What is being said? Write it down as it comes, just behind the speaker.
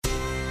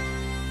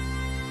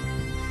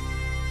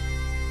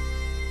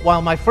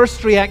while my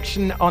first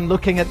reaction on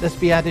looking at this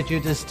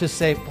beatitude is to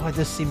say, boy,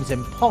 this seems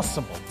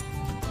impossible,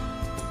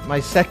 my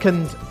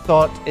second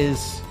thought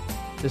is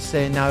to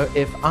say, now,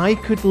 if I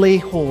could lay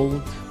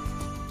hold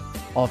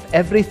of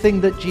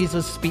everything that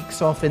Jesus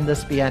speaks of in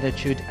this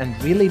beatitude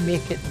and really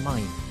make it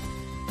mine,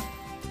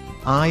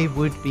 I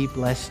would be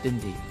blessed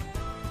indeed.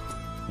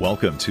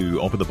 Welcome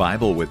to Open the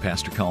Bible with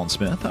Pastor Colin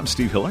Smith. I'm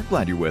Steve Hiller.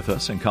 Glad you're with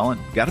us. And Colin,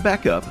 got to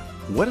back up.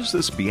 What is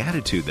this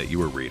beatitude that you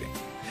were reading?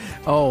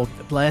 Oh,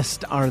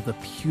 blessed are the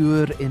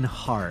pure in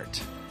heart,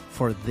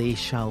 for they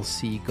shall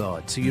see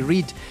God. So you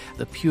read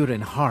the pure in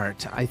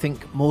heart. I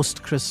think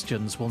most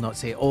Christians will not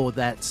say, oh,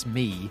 that's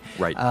me.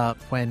 Right.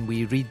 When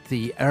we read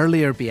the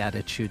earlier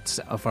Beatitudes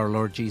of our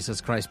Lord Jesus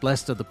Christ,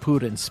 blessed are the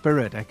poor in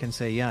spirit, I can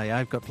say, yeah,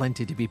 I've got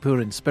plenty to be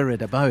poor in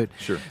spirit about.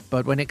 Sure.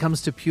 But when it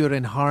comes to pure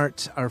in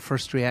heart, our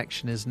first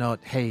reaction is not,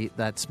 hey,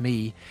 that's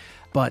me.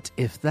 But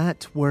if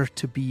that were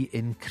to be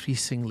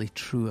increasingly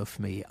true of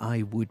me,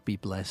 I would be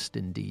blessed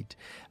indeed.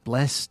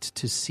 Blessed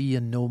to see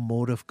and know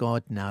more of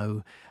God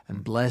now,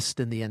 and blessed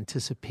in the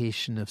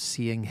anticipation of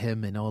seeing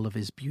Him in all of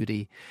His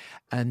beauty.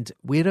 And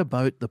we're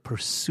about the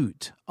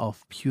pursuit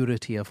of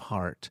purity of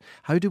heart.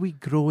 How do we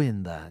grow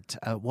in that?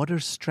 What are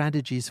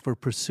strategies for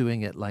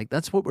pursuing it like?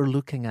 That's what we're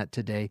looking at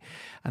today.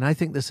 And I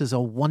think this is a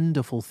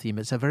wonderful theme.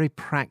 It's a very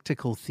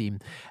practical theme,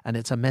 and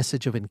it's a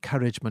message of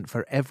encouragement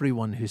for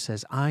everyone who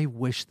says, I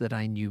wish that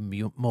I knew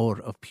more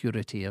of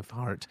purity of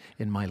heart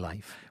in my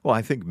life. Well,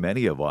 I think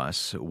many of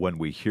us, when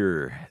we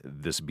hear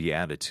this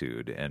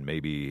beatitude, and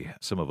maybe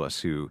some of us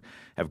who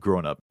have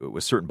grown up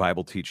with certain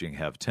Bible teaching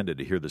have tended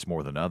to hear this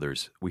more than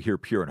others, we hear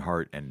pure in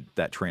heart, and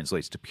that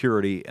translates to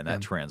purity, and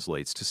that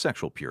translates to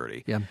sexual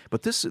purity. Yeah.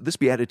 But this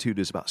beatitude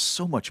is about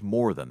so much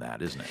more than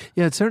that, isn't it?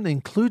 Yeah, it certainly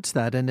includes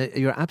that, and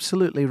you're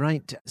absolutely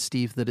right,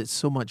 Steve, that it's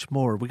so much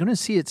more. We're going to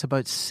see it's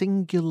about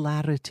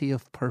singularity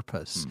of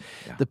purpose.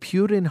 The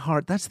pure in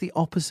heart, that's the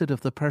opposite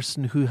of the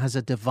person who has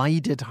a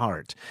divided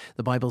heart.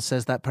 The Bible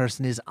says that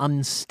person is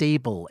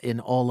unstable in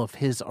all of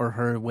his or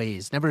her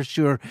ways, never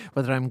sure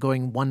whether I'm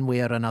going one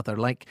way or another,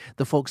 like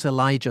the folks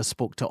Elijah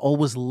spoke to,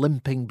 always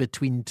limping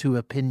between two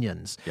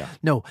opinions. Yeah.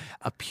 No,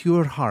 a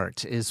pure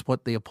heart is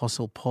what the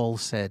Apostle Paul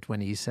said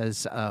when he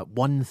says,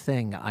 one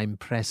thing I'm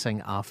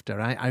pressing after.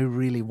 I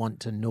really want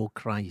to know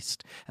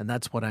Christ, and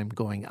that's what I'm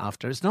going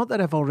after. It's not that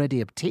I've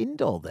already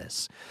obtained all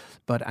this,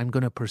 but I'm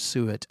going to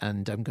pursue it,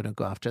 and I'm going to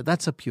go after it.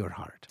 That's a pure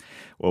heart.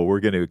 Well, we're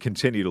going to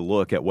continue to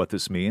look at what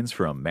this means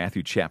from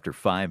Matthew chapter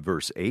 5,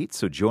 verse 8.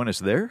 So join us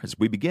there as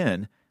we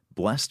begin.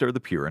 Blessed are the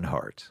pure in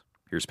heart.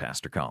 Here's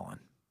Pastor Colin.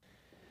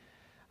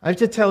 I have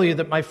to tell you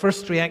that my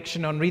first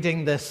reaction on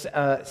reading this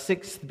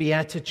sixth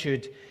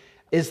beatitude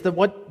is that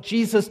what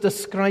Jesus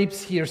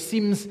describes here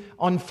seems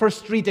on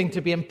first reading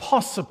to be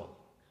impossible.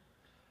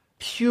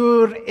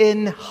 Pure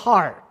in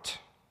heart.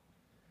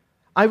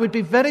 I would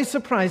be very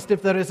surprised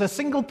if there is a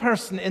single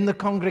person in the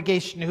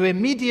congregation who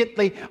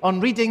immediately, on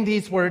reading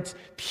these words,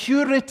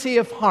 purity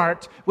of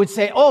heart, would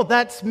say, oh,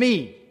 that's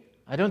me.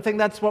 I don't think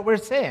that's what we're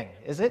saying,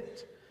 is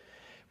it?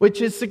 Which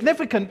is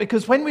significant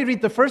because when we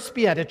read the first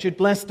beatitude,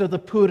 blessed are the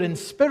poor in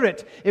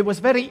spirit, it was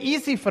very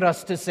easy for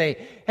us to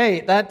say,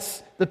 hey,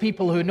 that's the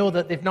people who know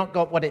that they've not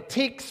got what it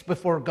takes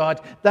before God.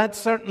 That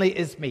certainly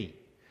is me.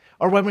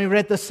 Or when we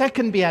read the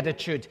second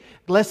beatitude,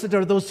 blessed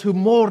are those who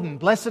mourn,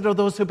 blessed are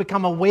those who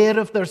become aware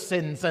of their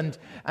sins and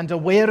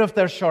aware of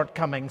their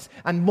shortcomings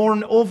and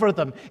mourn over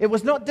them. It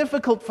was not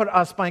difficult for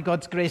us, by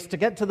God's grace, to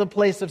get to the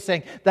place of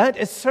saying, that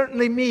is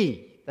certainly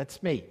me.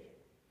 That's me.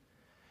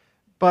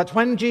 But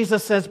when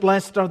Jesus says,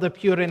 blessed are the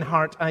pure in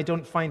heart, I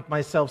don't find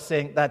myself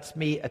saying that's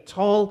me at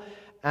all,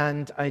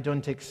 and I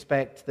don't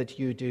expect that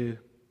you do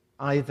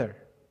either.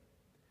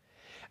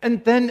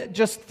 And then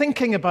just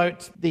thinking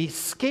about the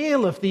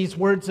scale of these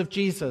words of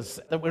Jesus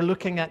that we're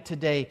looking at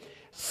today,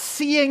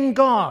 seeing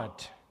God,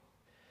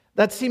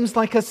 that seems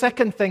like a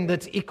second thing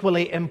that's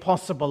equally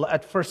impossible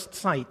at first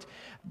sight.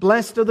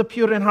 Blessed are the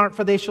pure in heart,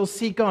 for they shall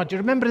see God. You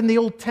remember in the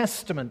Old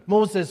Testament,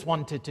 Moses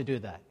wanted to do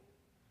that.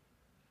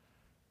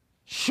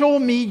 Show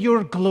me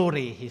your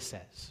glory, he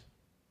says.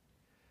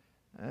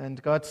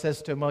 And God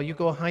says to him, well, you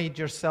go hide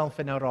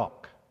yourself in a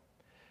rock,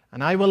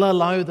 and I will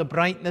allow the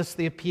brightness,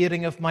 the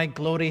appearing of my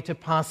glory to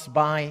pass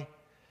by.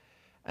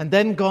 And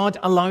then God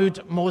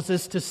allowed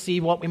Moses to see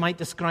what we might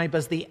describe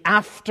as the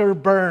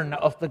afterburn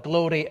of the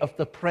glory of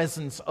the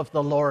presence of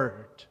the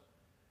Lord.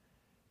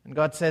 And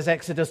God says,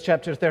 Exodus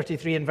chapter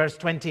 33 and verse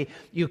 20,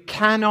 you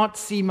cannot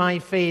see my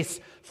face,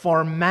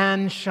 for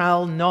man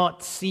shall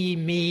not see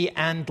me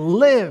and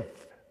live.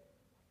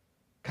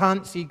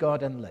 Can't see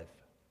God and live.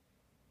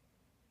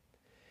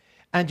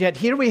 And yet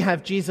here we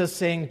have Jesus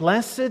saying,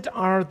 blessed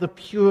are the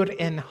pure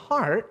in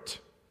heart,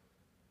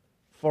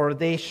 for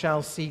they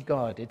shall see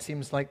God. It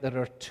seems like there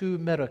are two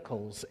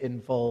miracles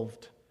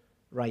involved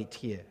right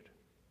here.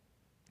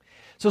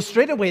 So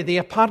straight away, the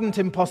apparent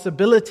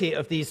impossibility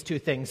of these two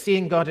things,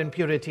 seeing God and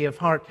purity of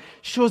heart,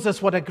 shows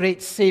us what a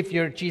great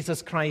Savior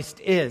Jesus Christ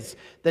is,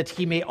 that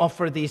He may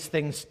offer these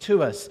things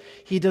to us.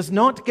 He does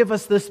not give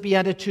us this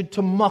beatitude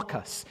to mock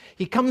us.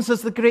 He comes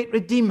as the great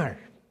Redeemer.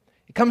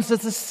 He comes as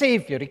the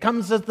Savior. He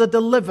comes as the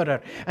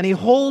deliverer. And he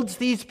holds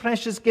these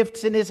precious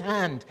gifts in his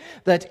hand,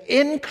 that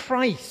in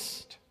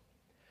Christ,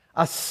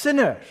 a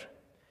sinner,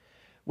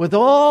 with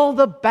all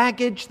the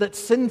baggage that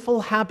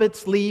sinful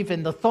habits leave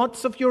in the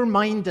thoughts of your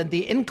mind and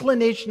the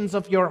inclinations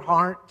of your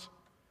heart,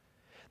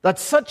 that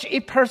such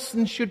a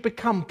person should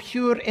become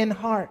pure in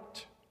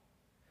heart.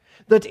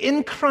 That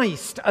in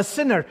Christ, a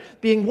sinner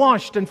being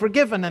washed and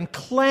forgiven and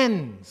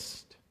cleansed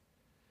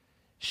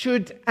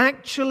should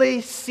actually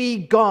see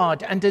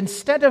God, and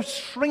instead of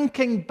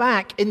shrinking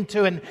back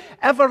into an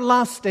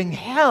everlasting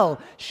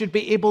hell, should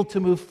be able to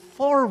move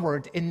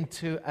forward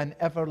into an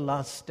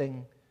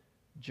everlasting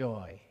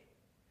joy.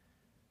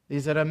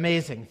 These are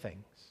amazing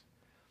things.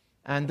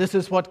 And this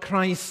is what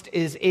Christ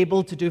is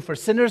able to do for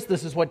sinners.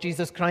 This is what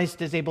Jesus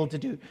Christ is able to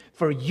do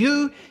for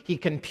you. He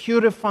can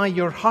purify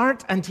your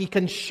heart, and he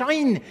can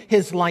shine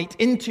his light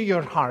into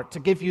your heart to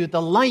give you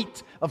the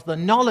light of the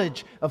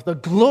knowledge of the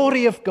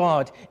glory of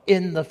God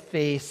in the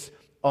face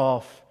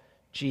of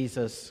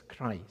Jesus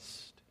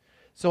Christ.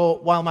 So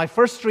while my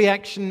first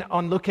reaction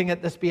on looking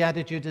at this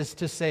beatitude is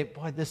to say,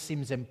 boy, this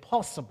seems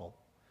impossible,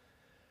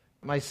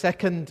 my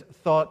second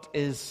thought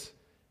is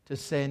to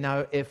say,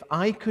 now, if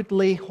I could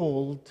lay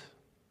hold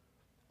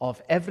of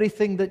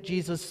everything that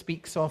Jesus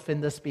speaks of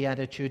in this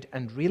beatitude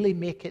and really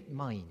make it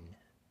mine,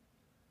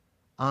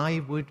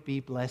 I would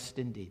be blessed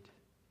indeed.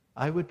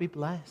 I would be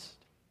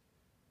blessed.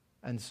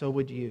 And so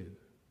would you.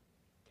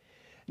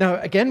 Now,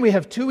 again, we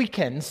have 2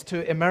 weekends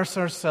to immerse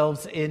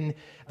ourselves in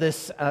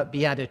this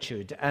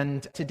beatitude.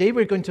 And today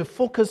we're going to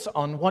focus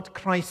on what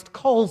Christ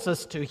calls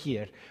us to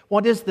here.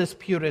 What is this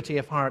purity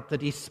of heart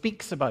that he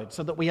speaks about,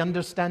 so that we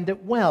understand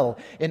it well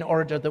in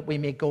order that we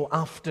may go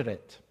after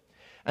it?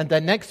 And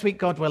then next week,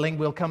 God willing,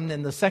 we'll come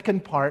in the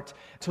second part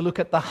to look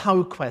at the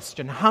how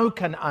question. How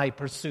can I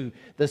pursue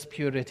this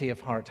purity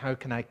of heart? How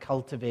can I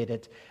cultivate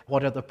it?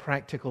 What are the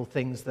practical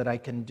things that I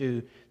can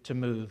do to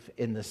move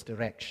in this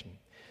direction?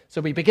 So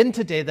we begin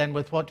today then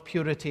with what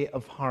purity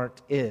of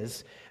heart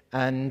is.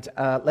 And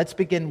let's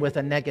begin with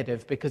a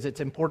negative, because it's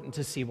important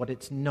to see what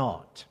it's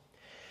not.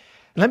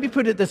 Let me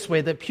put it this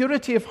way, that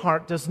purity of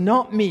heart does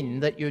not mean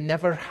that you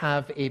never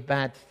have a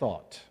bad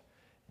thought.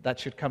 That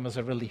should come as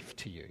a relief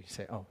to you. You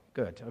say, oh,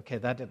 good, okay,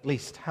 that at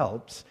least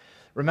helps.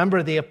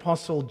 Remember, the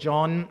Apostle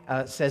John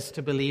says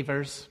to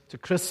believers, to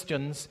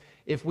Christians,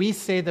 if we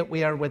say that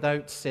we are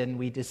without sin,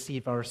 we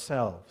deceive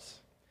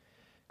ourselves.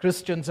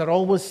 Christians are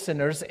always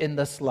sinners in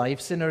this life,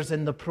 sinners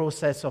in the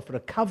process of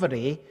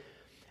recovery.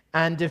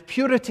 And if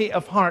purity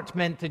of heart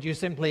meant that you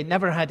simply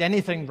never had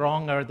anything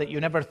wrong, or that you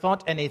never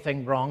thought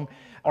anything wrong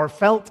or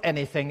felt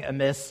anything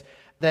amiss,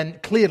 then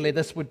clearly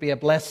this would be a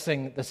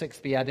blessing, the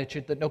 6th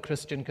beatitude, that no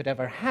Christian could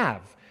ever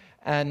have.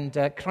 And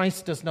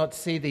Christ does not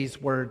say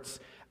these words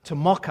to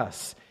mock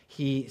us.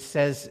 He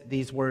says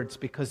these words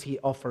because he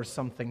offers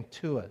something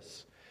to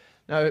us.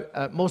 Now,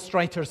 most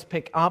writers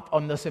pick up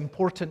on this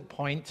important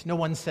point. No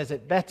one says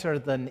it better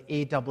than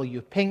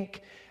A.W.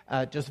 Pink.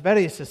 Just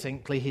very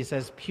succinctly, he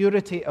says,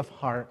 purity of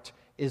heart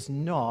is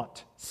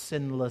not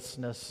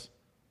sinlessness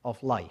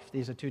of life.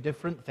 These are 2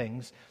 different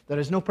things. There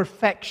is no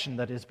perfection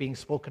that is being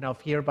spoken of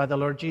here by the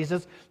Lord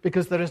Jesus,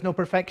 because there is no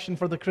perfection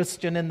for the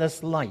Christian in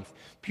this life.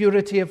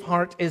 Purity of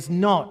heart is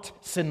not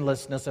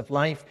sinlessness of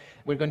life.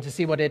 We're going to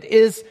see what it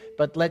is,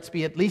 but let's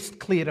be at least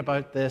clear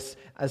about this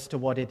as to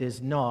what it is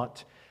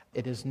not.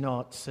 It is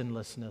not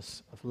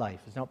sinlessness of life.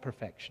 It's not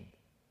perfection.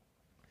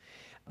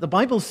 The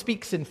Bible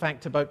speaks, in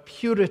fact, about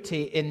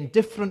purity in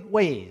different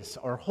ways,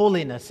 or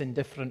holiness in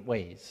different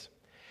ways.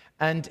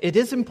 And it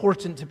is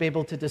important to be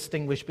able to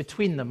distinguish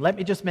between them. Let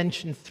me just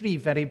mention 3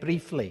 very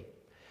briefly.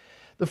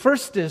 The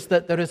first is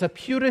that there is a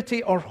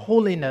purity or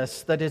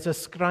holiness that is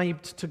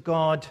ascribed to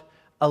God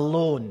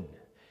alone.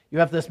 You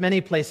have this many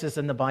places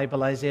in the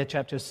Bible. Isaiah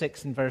chapter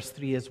 6 and verse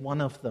 3 is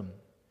one of them.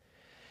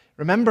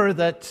 Remember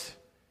that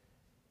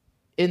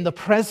in the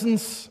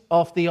presence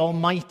of the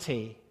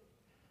Almighty,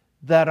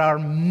 there are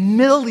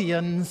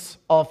millions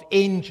of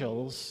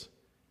angels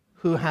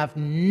who have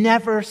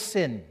never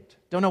sinned.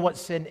 Don't know what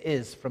sin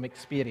is from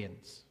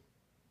experience.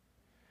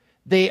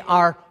 They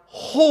are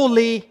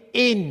holy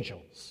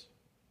angels.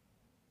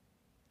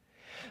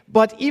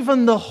 But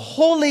even the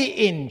holy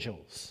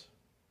angels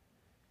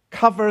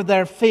cover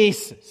their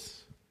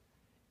faces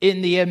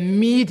in the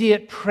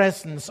immediate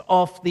presence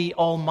of the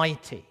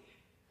Almighty.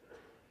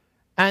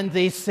 And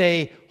they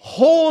say,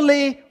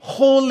 holy,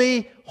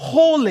 holy,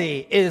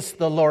 holy is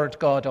the Lord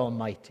God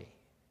Almighty.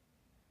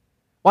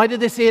 Why did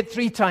they say it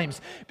 3 times?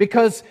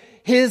 Because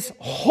His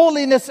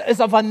holiness is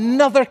of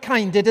another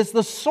kind. It is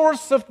the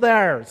source of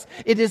theirs.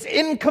 It is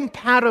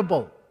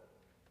incomparable.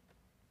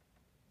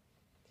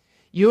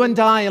 You and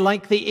I,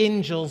 like the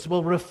angels,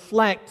 will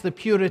reflect the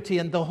purity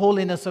and the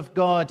holiness of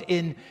God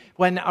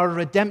when our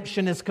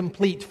redemption is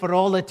complete for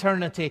all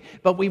eternity.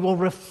 But we will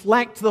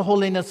reflect the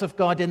holiness of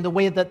God in the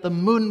way that the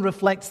moon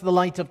reflects the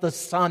light of the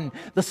sun.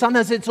 The sun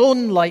has its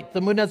own light. The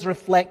moon has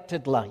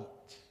reflected light.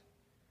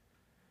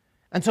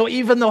 And so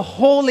even the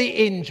holy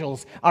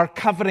angels are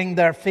covering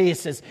their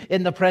faces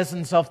in the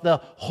presence of the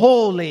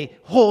holy,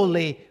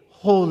 holy,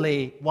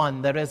 Holy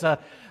One. There is a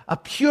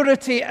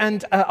purity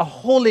and a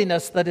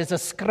holiness that is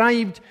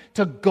ascribed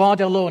to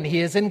God alone. He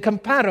is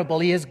incomparable.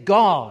 He is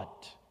God.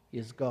 He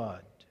is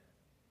God.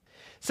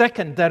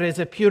 Second, there is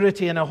a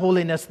purity and a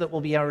holiness that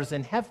will be ours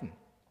in heaven.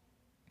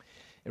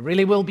 It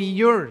really will be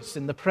yours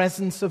in the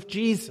presence of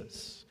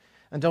Jesus,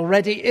 and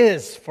already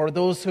is for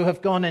those who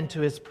have gone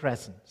into his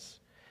presence.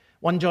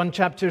 1 John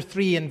chapter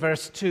 3 and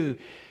verse 2,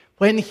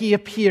 when he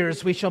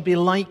appears, we shall be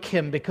like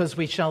him because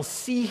we shall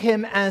see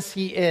him as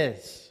he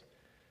is.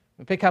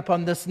 We'll pick up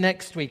on this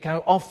next week,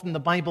 how often the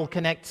Bible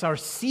connects our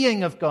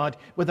seeing of God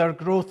with our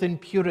growth in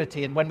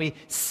purity. And when we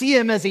see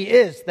him as he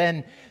is,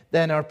 then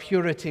our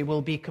purity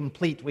will be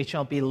complete. We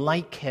shall be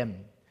like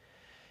him.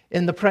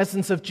 In the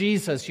presence of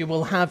Jesus, you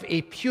will have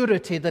a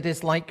purity that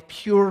is like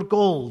pure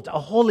gold, a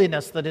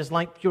holiness that is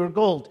like pure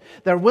gold.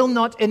 There will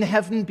not in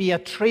heaven be a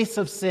trace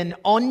of sin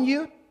on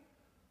you,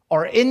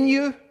 or in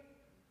you,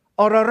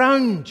 or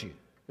around you.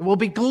 It will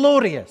be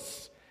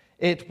glorious.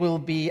 It will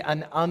be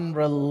an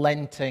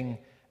unrelenting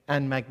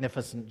and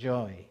magnificent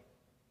joy.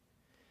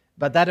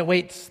 But that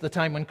awaits the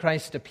time when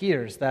Christ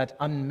appears, that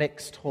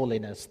unmixed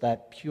holiness,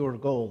 that pure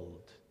gold.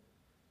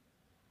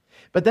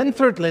 But then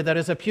thirdly, there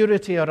is a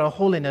purity or a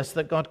holiness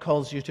that God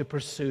calls you to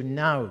pursue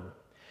now.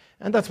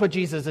 And that's what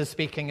Jesus is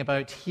speaking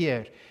about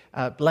here.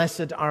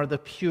 Blessed are the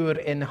pure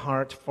in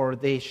heart, for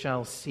they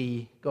shall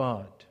see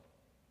God.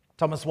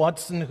 Thomas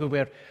Watson, who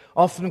we're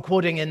often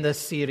quoting in this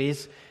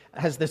series,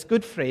 has this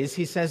good phrase.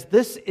 He says,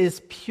 this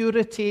is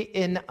purity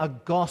in a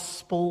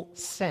gospel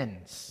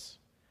sense.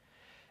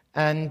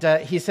 And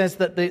he says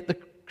that the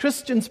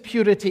Christian's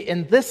purity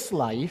in this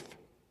life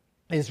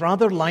is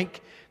rather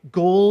like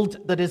gold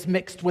that is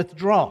mixed with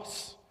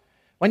dross.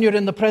 When you're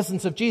in the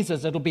presence of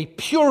Jesus, it'll be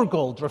pure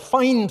gold,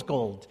 refined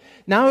gold.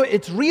 Now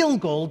it's real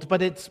gold,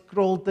 but it's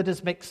gold that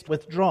is mixed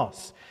with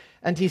dross.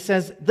 And he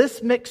says,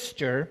 this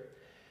mixture,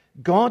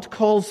 God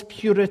calls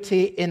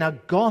purity in a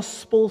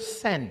gospel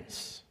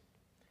sense.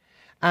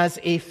 As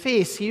a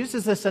face, he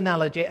uses this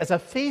analogy, as a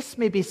face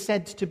may be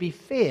said to be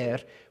fair,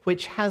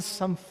 which has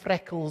some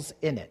freckles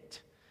in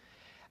it.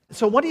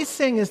 So what he's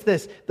saying is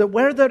this, that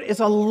where there is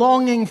a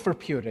longing for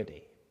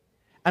purity,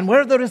 and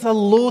where there is a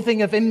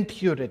loathing of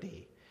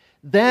impurity,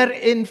 there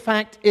in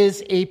fact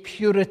is a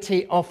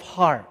purity of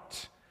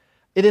heart.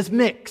 It is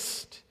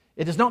mixed.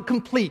 It is not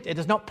complete. It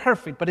is not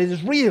perfect, but it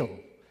is real.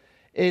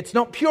 It's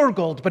not pure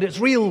gold, but it's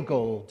real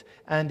gold.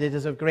 And it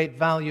is of great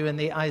value in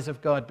the eyes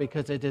of God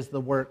because it is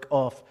the work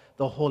of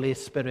the Holy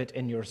Spirit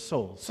in your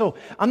soul. So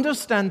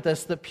understand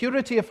this, that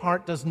purity of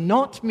heart does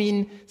not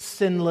mean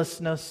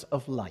sinlessness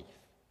of life.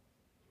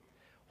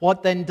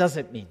 What then does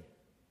it mean?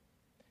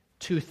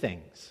 Two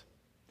things.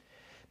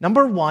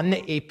 Number one,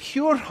 a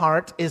pure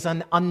heart is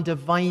an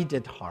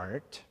undivided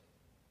heart.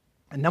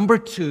 And number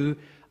two,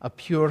 a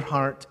pure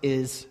heart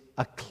is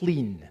a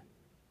clean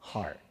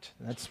heart.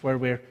 That's where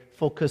we're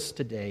focused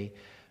today.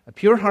 A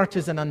pure heart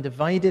is an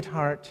undivided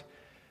heart,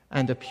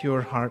 and a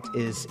pure heart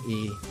is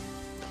a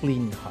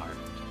clean heart.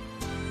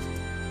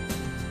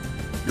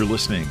 You're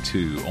listening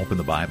to Open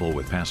the Bible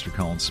with Pastor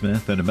Colin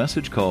Smith and a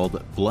message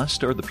called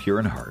Blessed are the Pure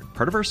in Heart,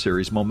 part of our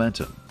series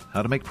Momentum,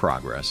 How to Make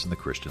Progress in the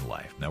Christian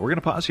Life. Now we're going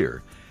to pause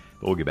here,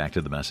 but we'll get back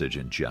to the message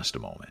in just a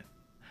moment.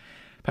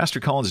 Pastor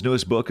Colin's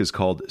newest book is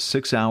called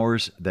 6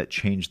 Hours That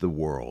Changed the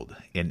World,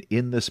 and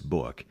in this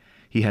book,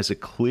 he has a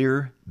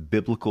clear,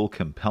 biblical,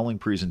 compelling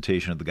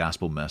presentation of the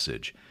gospel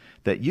message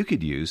that you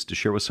could use to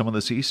share with someone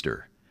this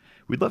Easter.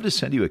 We'd love to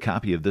send you a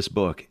copy of this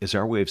book as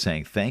our way of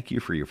saying thank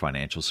you for your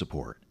financial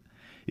support.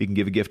 You can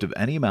give a gift of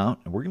any amount,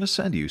 and we're going to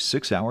send you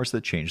 6 Hours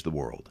That Changed the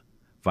World.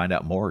 Find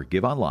out more or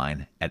give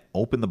online at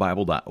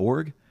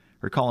openthebible.org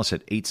or call us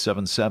at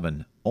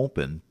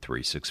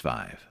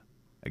 877-OPEN-365.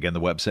 Again, the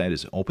website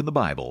is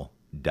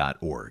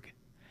openthebible.org.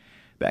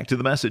 Back to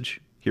the message.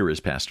 Here is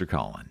Pastor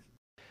Colin.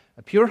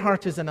 A pure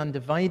heart is an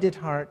undivided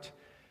heart,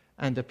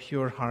 and a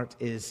pure heart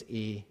is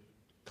a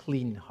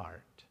clean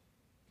heart.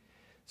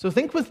 So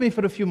think with me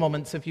for a few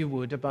moments, if you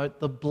would,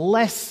 about the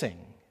blessing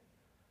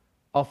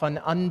of an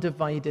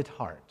undivided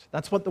heart.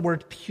 That's what the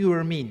word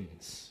pure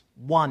means.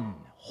 One,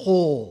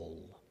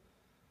 whole,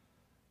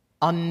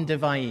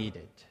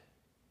 undivided.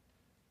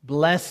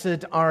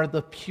 Blessed are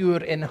the pure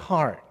in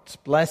heart.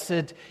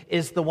 Blessed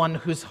is the one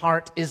whose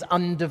heart is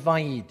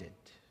undivided.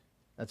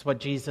 That's what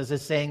Jesus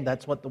is saying.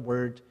 That's what the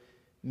word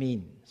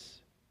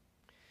means.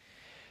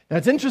 Now,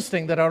 it's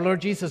interesting that our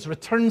Lord Jesus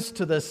returns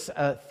to this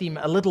theme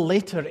a little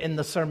later in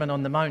the Sermon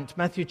on the Mount.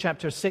 Matthew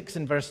chapter 6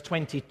 and verse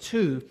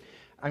 22,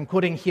 I'm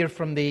quoting here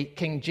from the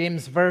King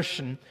James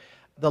Version.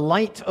 The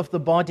light of the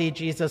body,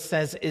 Jesus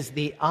says, is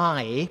the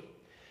eye,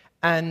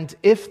 and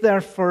if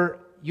therefore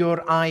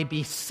your eye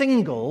be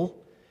single,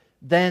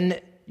 then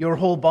your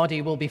whole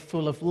body will be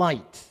full of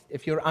light.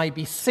 If your eye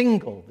be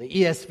single, the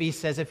ESV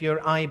says if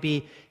your eye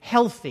be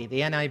healthy.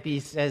 The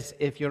NIV says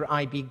if your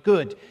eye be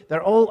good.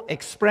 They're all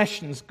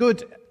expressions,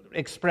 good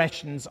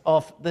expressions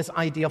of this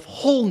idea of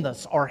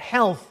wholeness or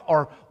health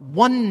or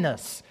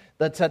oneness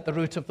that's at the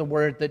root of the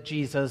word that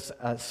Jesus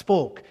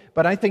spoke.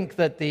 But I think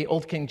that the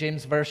Old King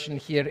James Version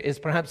here is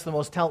perhaps the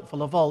most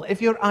helpful of all.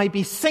 If your eye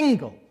be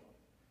single,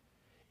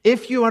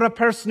 if you are a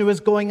person who is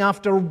going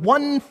after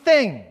one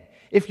thing,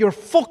 if you're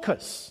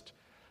focused,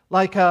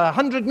 like a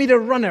 100-meter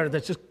runner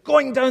that's just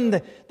going down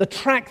the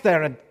track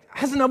there and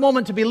hasn't a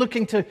moment to be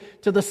looking to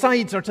the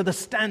sides or to the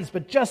stands,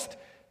 but just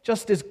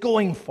is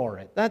going for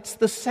it. That's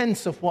the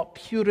sense of what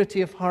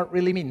purity of heart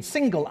really means.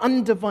 Single,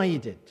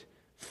 undivided,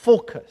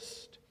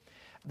 focused.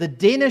 The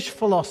Danish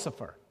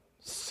philosopher,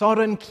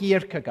 Søren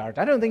Kierkegaard,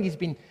 I don't think he's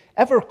been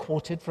ever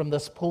quoted from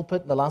this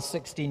pulpit in the last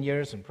 16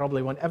 years and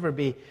probably won't ever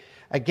be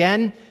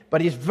again,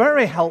 but he's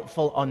very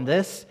helpful on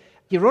this.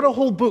 He wrote a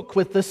whole book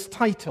with this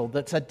title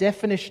that's a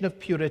definition of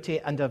purity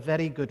and a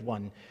very good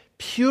one.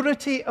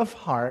 Purity of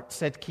heart,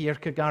 said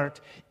Kierkegaard,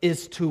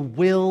 is to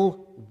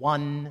will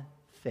one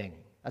thing.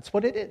 That's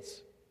what it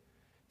is.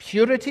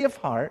 Purity of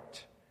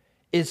heart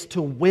is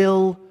to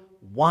will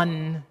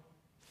one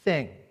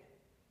thing.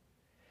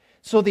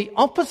 So the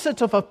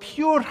opposite of a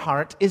pure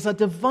heart is a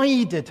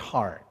divided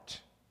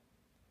heart.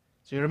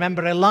 So you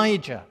remember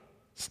Elijah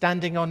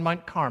standing on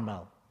Mount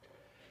Carmel.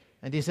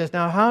 And he says,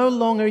 now how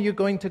long are you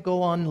going to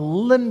go on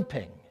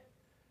limping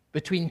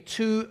between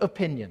two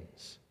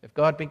opinions? If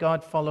God be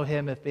God, follow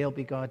him. If Baal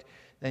be God,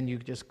 then you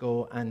just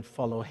go and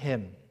follow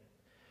him.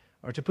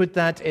 Or to put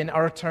that in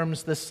our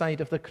terms, this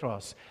side of the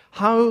cross.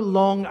 How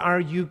long are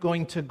you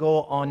going to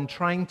go on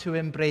trying to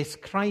embrace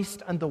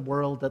Christ and the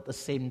world at the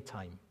same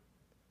time?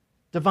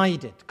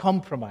 Divided,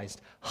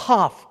 compromised,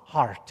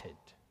 half-hearted.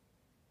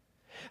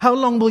 How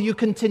long will you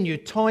continue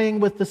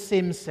toying with the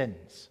same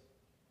sins?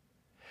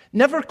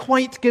 Never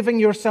quite giving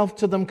yourself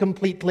to them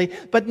completely,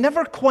 but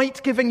never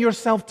quite giving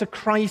yourself to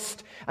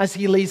Christ as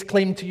he lays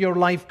claim to your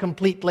life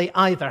completely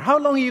either. How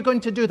long are you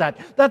going to do that?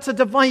 That's a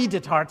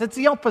divided heart. It's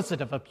the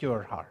opposite of a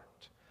pure heart.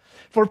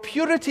 For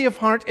purity of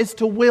heart is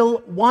to will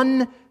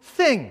one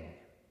thing.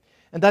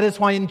 And that is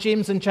why in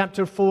James in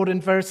chapter 4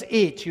 and verse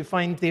 8, you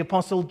find the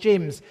Apostle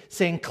James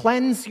saying,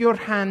 cleanse your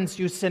hands,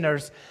 you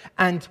sinners,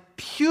 and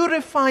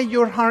purify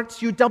your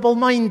hearts, you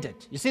double-minded.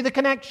 You see the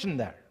connection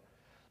there?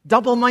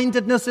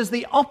 Double-mindedness is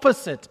the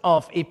opposite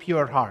of a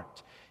pure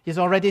heart. He's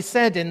already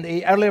said in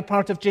the earlier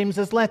part of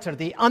James's letter,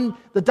 the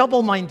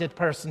double-minded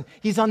person,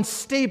 he's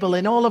unstable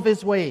in all of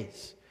his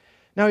ways.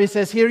 Now he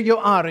says, here you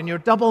are, and you're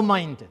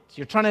double-minded.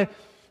 You're trying to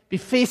be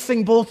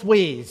facing both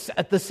ways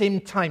at the same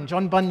time.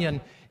 John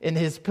Bunyan, in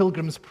his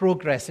Pilgrim's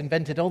Progress,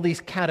 invented all these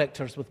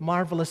characters with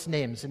marvelous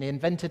names, and he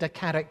invented a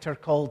character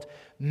called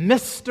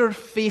Mr.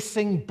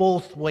 Facing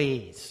Both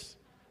Ways.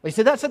 We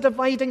say that's a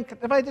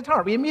divided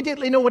heart. We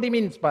immediately know what he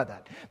means by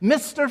that.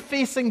 Mr.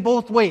 Facing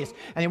Both Ways.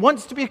 And he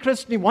wants to be a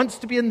Christian, he wants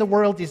to be in the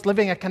world, he's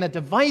living a kind of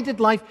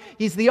divided life.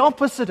 He's the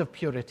opposite of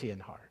purity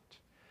in heart.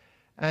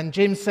 And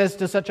James says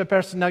to such a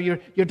person, now you're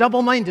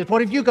double-minded.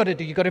 What have you got to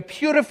do? You've got to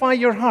purify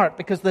your heart,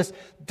 because this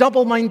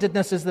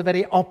double-mindedness is the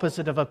very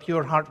opposite of a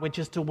pure heart, which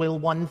is to will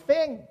one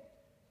thing.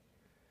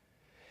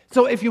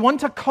 So if you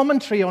want a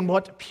commentary on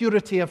what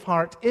purity of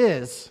heart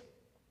is,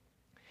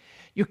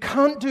 you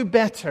can't do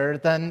better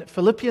than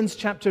Philippians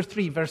chapter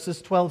 3,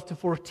 verses 12 to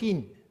 14.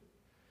 You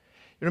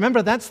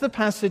remember, that's the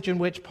passage in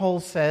which Paul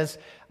says,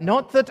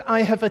 not that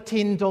I have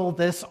attained all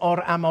this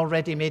or am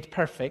already made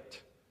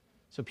perfect.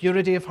 So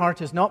purity of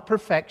heart is not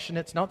perfection,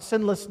 it's not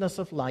sinlessness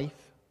of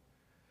life.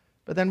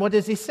 But then what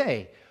does he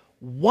say?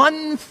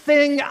 One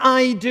thing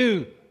I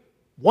do.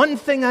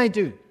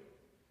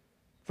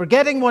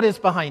 Forgetting what is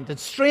behind and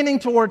straining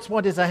towards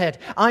what is ahead,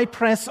 I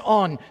press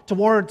on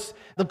towards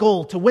the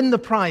goal to win the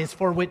prize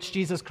for which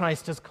Jesus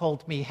Christ has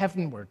called me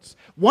heavenwards.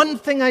 One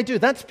thing I do,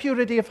 that's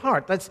purity of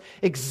heart. That's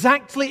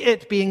exactly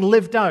it being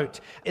lived out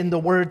in the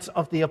words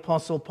of the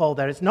Apostle Paul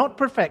there. It's not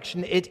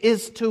perfection, it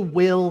is to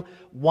will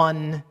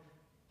one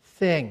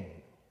thing.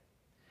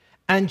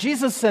 And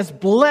Jesus says,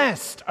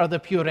 blessed are the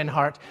pure in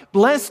heart.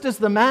 Blessed is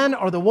the man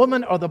or the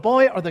woman or the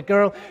boy or the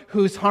girl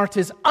whose heart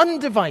is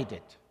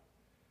undivided.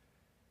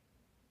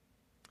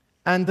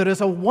 And there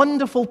is a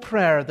wonderful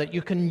prayer that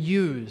you can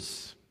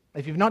use.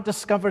 If you've not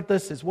discovered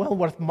this, it's well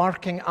worth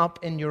marking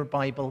up in your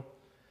Bible.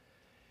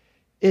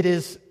 It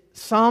is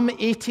Psalm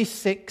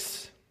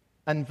 86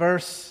 and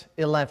verse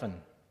 11.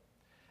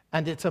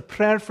 And it's a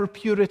prayer for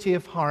purity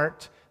of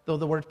heart, though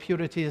the word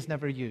purity is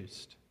never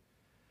used.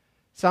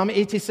 Psalm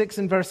 86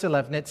 and verse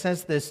 11, it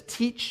says this,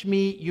 teach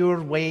me your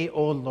way,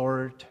 O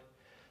Lord,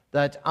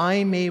 that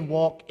I may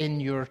walk in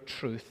your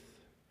truth.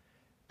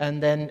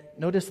 And then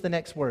notice the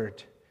next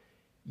word,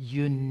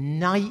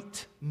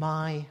 unite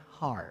my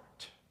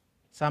heart.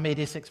 Psalm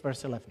 86,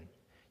 verse 11.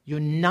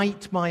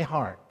 Unite my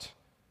heart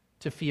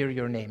to fear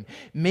your name.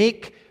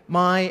 Make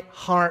my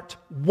heart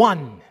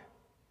one.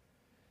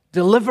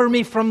 Deliver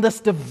me from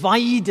this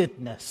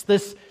dividedness,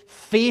 this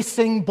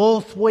facing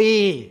both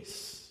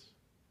ways.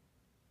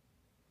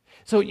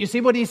 So you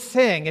see what he's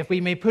saying, if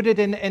we may put it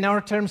in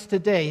our terms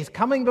today. He's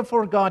coming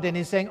before God and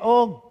he's saying,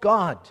 oh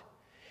God,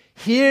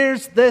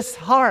 here's this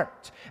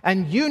heart.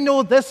 And you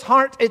know this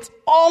heart, it's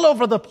all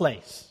over the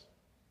place.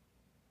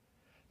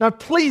 Now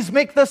please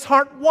make this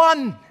heart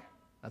one.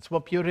 That's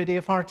what purity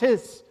of heart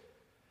is.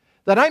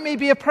 That I may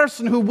be a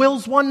person who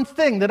wills one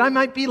thing. That I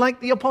might be like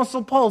the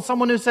Apostle Paul,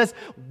 someone who says,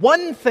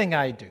 one thing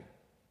I do.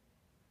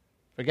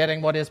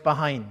 Forgetting what is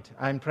behind,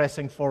 I'm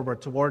pressing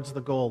forward towards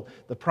the goal,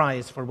 the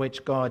prize for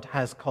which God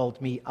has called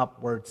me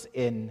upwards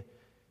in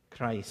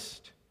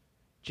Christ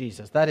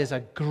Jesus. That is a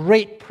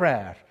great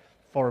prayer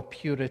for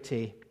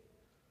purity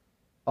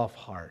of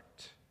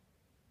heart.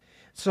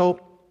 So,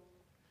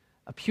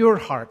 a pure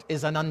heart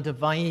is an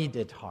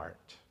undivided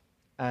heart.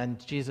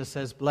 And Jesus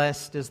says,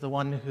 blessed is the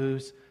one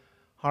whose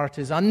heart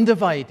is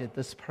undivided.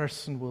 This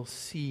person will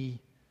see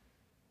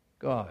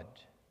God.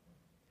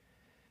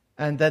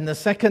 And then the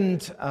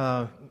second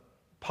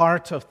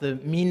part of the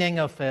meaning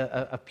of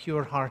a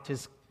pure heart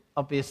is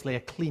obviously a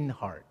clean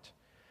heart.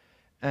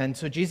 And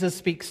so Jesus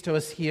speaks to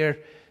us here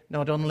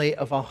not only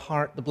of a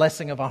heart, the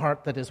blessing of a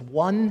heart that is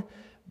one,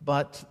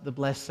 but the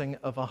blessing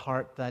of a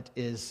heart that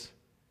is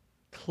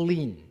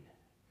clean.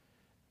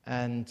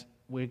 And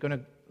we're going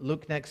to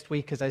look next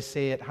week, as I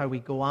say, at how we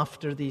go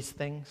after these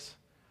things.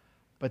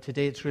 But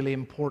today it's really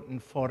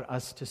important for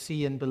us to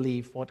see and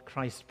believe what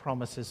Christ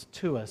promises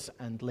to us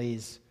and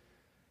lays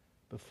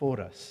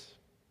before us.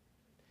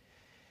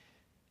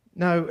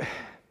 Now,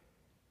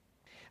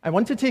 I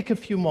want to take a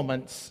few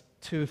moments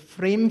to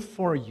frame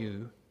for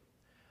you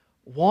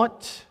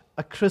what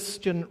a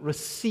Christian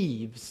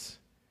receives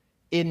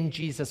in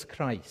Jesus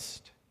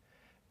Christ.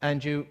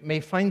 And you may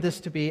find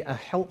this to be a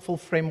helpful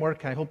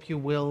framework. I hope you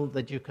will,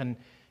 that you can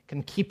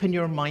keep in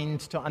your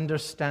mind to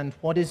understand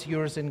what is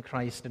yours in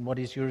Christ and what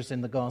is yours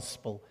in the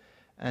gospel,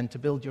 and to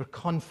build your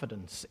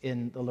confidence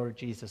in the Lord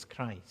Jesus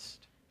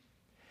Christ.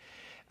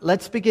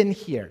 Let's begin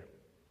here.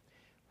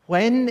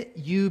 When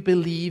you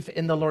believe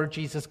in the Lord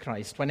Jesus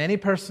Christ, when any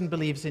person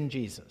believes in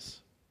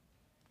Jesus,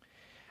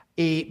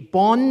 a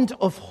bond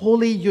of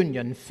holy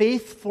union,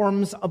 faith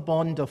forms a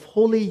bond of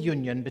holy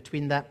union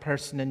between that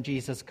person and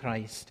Jesus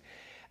Christ.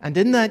 And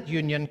in that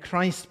union,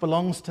 Christ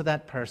belongs to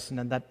that person,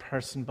 and that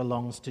person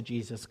belongs to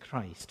Jesus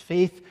Christ.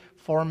 Faith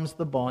forms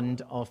the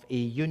bond of a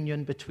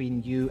union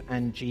between you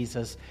and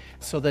Jesus,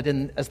 so that,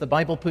 as the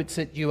Bible puts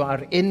it, you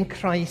are in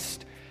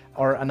Christ,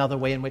 or another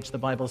way in which the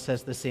Bible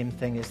says the same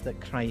thing is that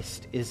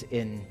Christ is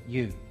in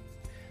you.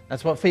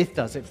 That's what faith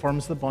does. It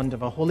forms the bond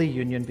of a holy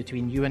union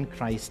between you and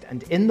Christ,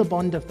 and in the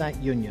bond of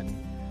that union,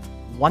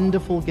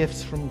 wonderful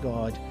gifts from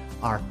God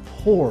are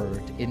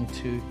poured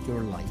into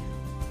your life.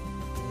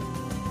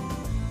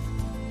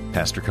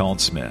 Pastor Colin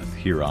Smith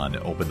here on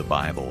Open the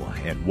Bible,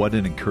 and what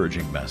an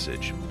encouraging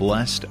message.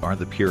 Blessed are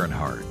the pure in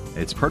heart.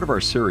 It's part of our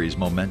series,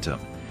 Momentum,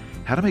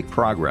 how to make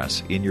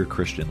progress in your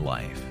Christian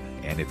life.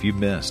 And if you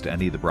missed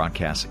any of the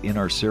broadcasts in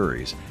our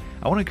series,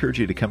 I want to encourage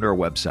you to come to our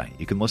website.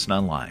 You can listen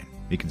online.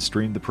 You can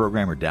stream the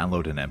program or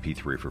download an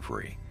MP3 for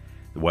free.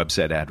 The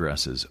website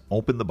address is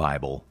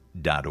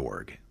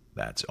openthebible.org.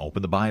 That's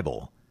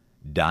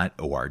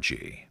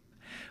openthebible.org.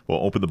 Well,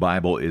 Open the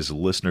Bible is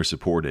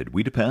listener-supported.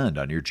 We depend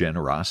on your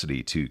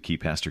generosity to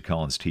keep Pastor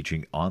Colin's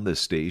teaching on this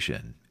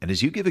station. And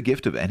as you give a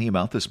gift of any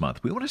amount this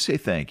month, we want to say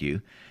thank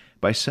you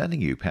by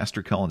sending you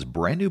Pastor Colin's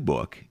brand new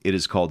book. It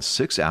is called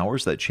 6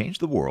 Hours That Changed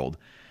the World.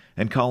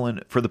 And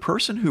Colin, for the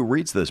person who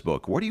reads this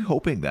book, what are you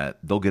hoping that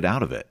they'll get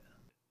out of it?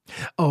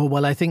 Oh,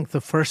 well, I think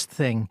the first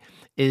thing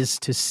is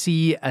to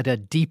see at a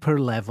deeper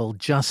level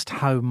just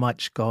how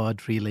much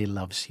God really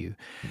loves you.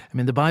 I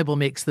mean, the Bible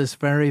makes this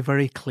very,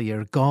 very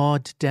clear.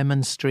 God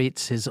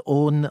demonstrates his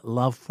own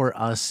love for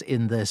us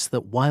in this,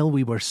 that while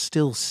we were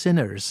still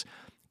sinners,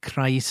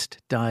 Christ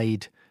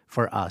died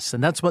for us.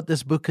 And that's what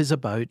this book is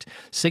about.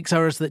 6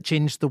 Hours That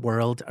Changed the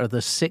World are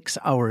the 6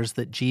 hours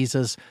that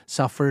Jesus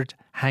suffered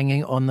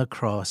hanging on the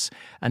cross,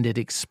 and it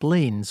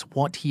explains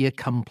what he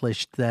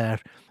accomplished there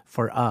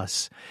for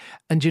us.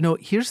 And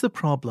here's the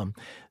problem.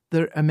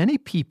 There are many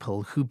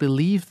people who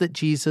believe that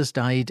Jesus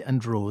died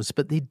and rose,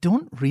 but they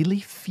don't really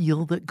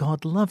feel that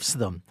God loves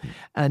them.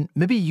 And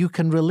maybe you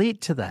can relate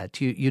to that.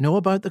 You know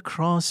about the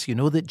cross, you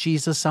know that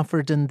Jesus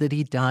suffered and that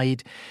he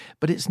died,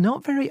 but it's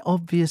not very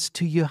obvious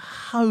to you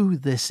how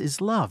this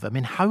is love. I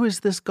mean, how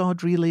is this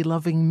God really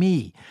loving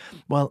me?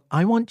 Well,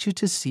 I want you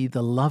to see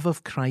the love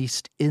of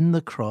Christ in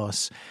the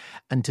cross,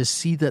 and to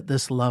see that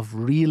this love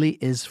really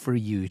is for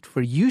you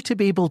to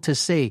be able to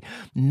say,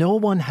 no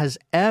one has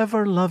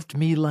ever loved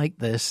me like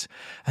this,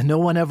 and no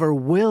one ever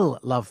will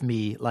love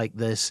me like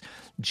this.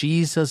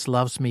 Jesus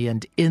loves me,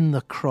 and in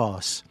the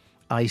cross,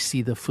 I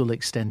see the full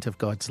extent of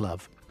God's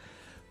love.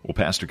 Well,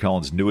 Pastor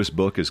Colin's newest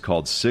book is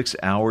called 6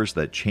 Hours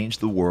That Changed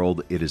the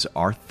World. It is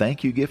our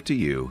thank you gift to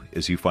you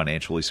as you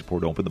financially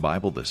support Open the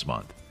Bible this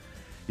month.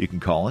 You can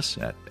call us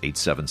at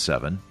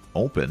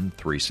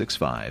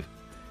 877-OPEN-365.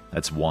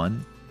 That's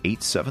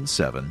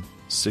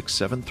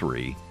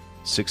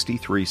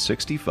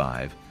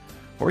 1-877-673-6365.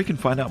 Or you can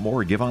find out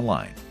more or give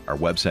online. Our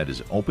website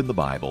is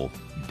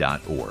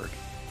openthebible.org.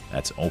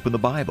 That's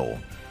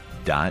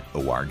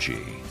openthebible.org.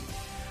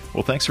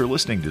 Well, thanks for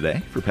listening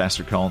today. For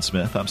Pastor Colin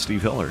Smith, I'm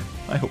Steve Hiller.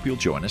 I hope you'll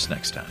join us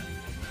next time.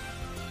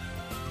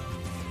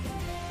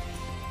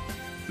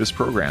 This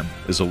program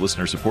is a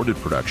listener-supported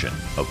production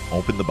of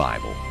Open the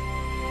Bible.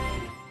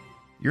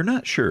 You're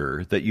not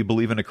sure that you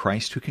believe in a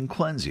Christ who can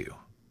cleanse you.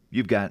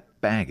 You've got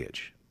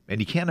baggage, and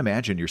you can't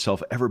imagine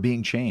yourself ever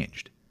being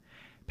changed.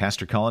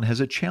 Pastor Colin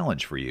has a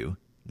challenge for you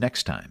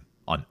next time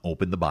on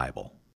Open the Bible.